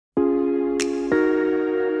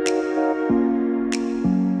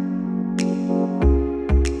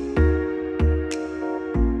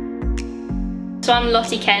So I'm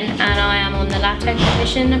Lottie Kent and I am on the lab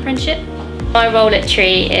technician apprenticeship. My role at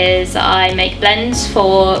Treatt is I make blends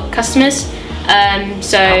for customers.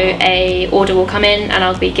 So a order will come in and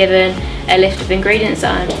I'll be given a list of ingredients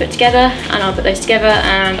that I'm to put together, and I'll put those together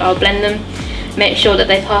and I'll blend them, make sure that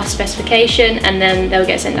they pass specification, and then they'll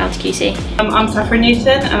get sent down to QC. I'm Saffron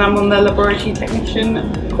and I'm on the laboratory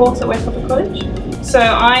technician course at Suffolk College. So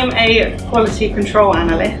I'm a quality control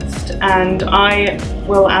analyst and I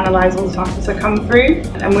will analyse all the samples that come through,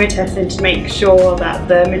 and we're testing to make sure that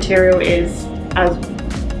the material is as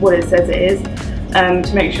what it says it is,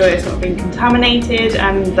 to make sure it's not being contaminated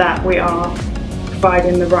and that we are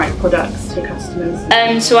providing the right products to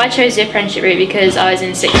customers. So I chose the apprenticeship route because I was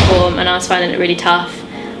in sixth form and I was finding it really tough.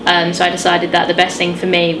 So I decided that the best thing for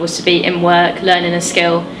me was to be in work, learning a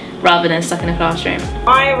skill, rather than stuck in a classroom.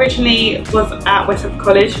 I originally was at Suffolk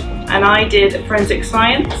College and I did forensic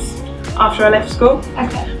science after I left school.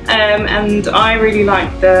 Okay. And I really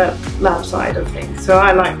liked the lab side of things, so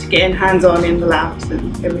I like to get in hands-on in the labs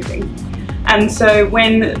and everything. And so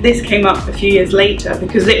when this came up a few years later,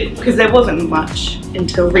 because there wasn't much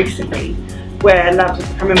until recently where labs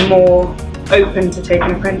were becoming more open to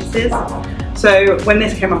taking apprentices. So when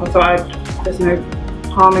this came up, I thought there's no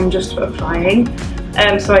harm in just applying.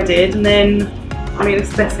 So I did, and then I mean,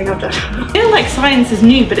 it's the best thing I've done. I feel like science is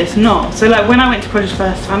new, but it's not. So like when I went to college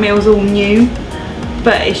first time, it was all new,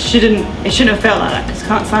 but it shouldn't have felt like that, because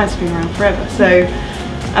science has been around forever. So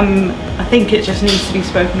I think it just needs to be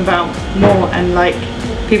spoken about more, and like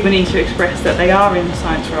people need to express that they are in the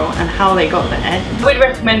science role and how they got there. I would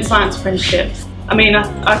recommend science apprenticeships. I mean,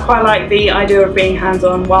 I quite like the idea of being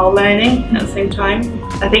hands-on while learning at the same time.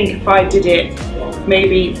 I think if I did it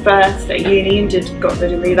maybe first at uni and got the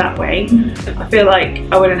degree that way, I feel like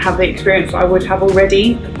I wouldn't have the experience I would have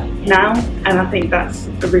already now, and I think that's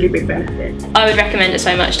a really big benefit. I would recommend it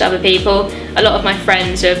so much to other people. A lot of my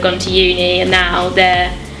friends who have gone to uni and now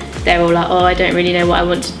they're all like, oh, I don't really know what I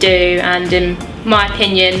want to do, and in my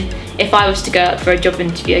opinion, if I was to go up for a job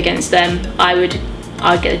interview against them,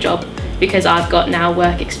 I'd get a job, because I've got now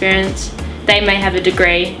work experience. They may have a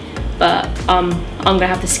degree, but I'm gonna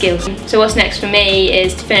have the skills. So what's next for me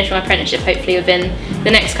is to finish my apprenticeship, hopefully within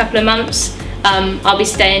the next couple of months. I'll be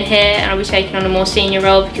staying here and I'll be taking on a more senior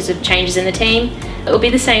role because of changes in the team. It will be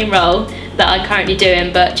the same role that I'm currently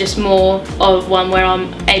doing, but just more of one where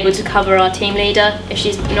I'm able to cover our team leader if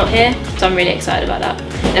she's not here. So I'm really excited about that.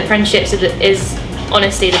 The apprenticeships is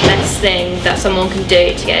honestly the best thing that someone can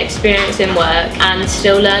do to get experience in work and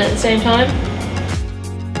still learn at the same time.